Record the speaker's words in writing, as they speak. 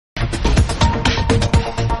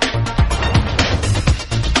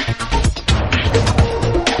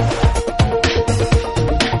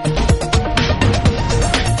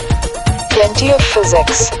Study of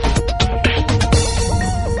Physics.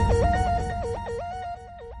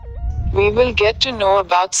 We will get to know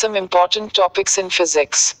about some important topics in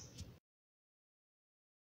physics.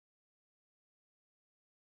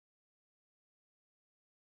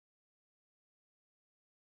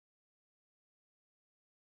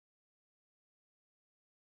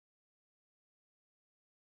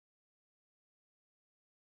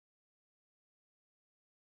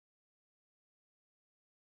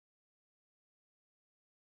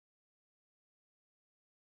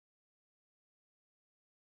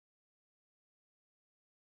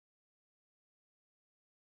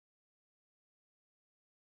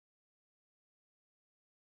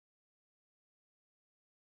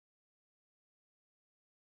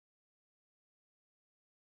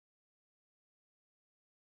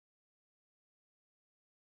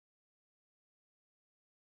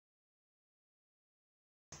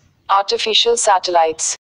 Artificial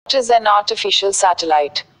satellites. What is an artificial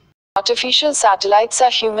satellite? Artificial satellites are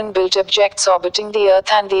human-built objects orbiting the Earth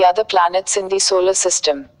and the other planets in the solar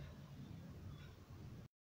system.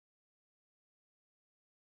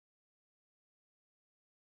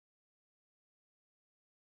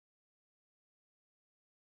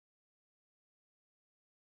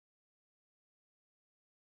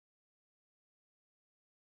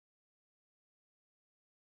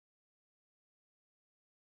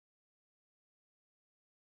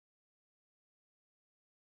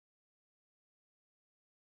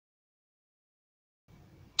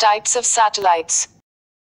 Types of satellites.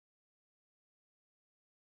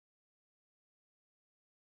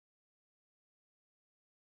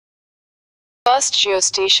 First,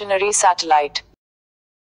 geostationary satellite.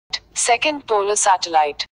 Second, polar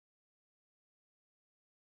satellite.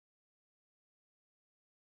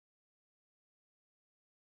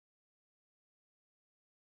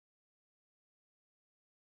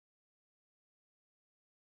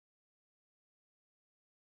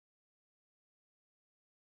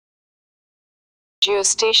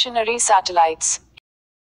 Geostationary satellites.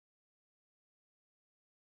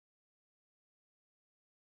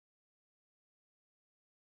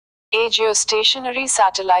 A geostationary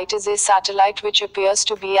satellite is a satellite which appears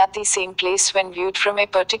to be at the same place when viewed from a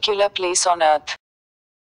particular place on Earth.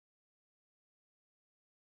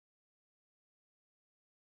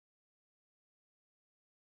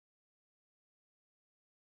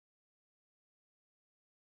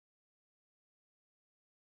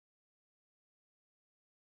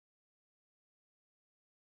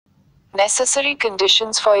 Necessary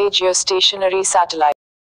conditions for a geostationary satellite.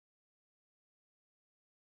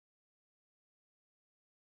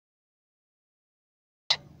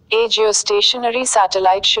 A geostationary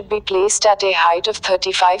satellite should be placed at a height of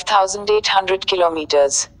 35,800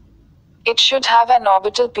 kilometers. It should have an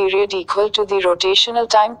orbital period equal to the rotational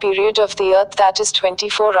time period of the Earth, that is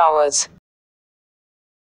 24 hours.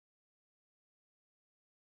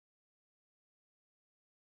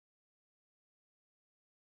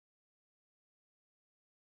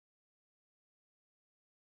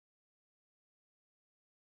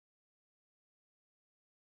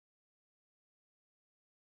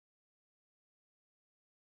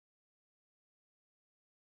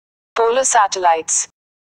 Polar satellites.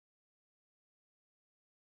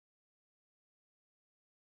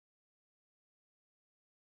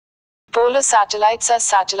 Polar satellites are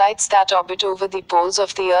satellites that orbit over the poles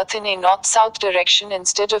of the Earth in a north-south direction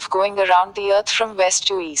instead of going around the Earth from west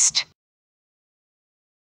to east.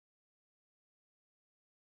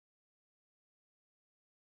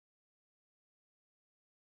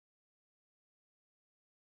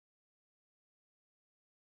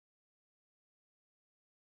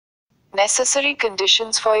 Necessary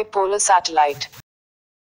conditions for a polar satellite.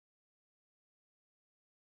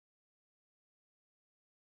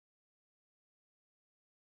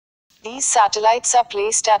 These satellites are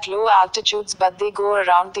placed at low altitudes, but they go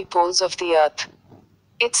around the poles of the Earth.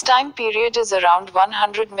 Its time period is around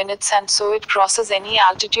 100 minutes, and so it crosses any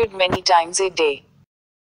altitude many times a day.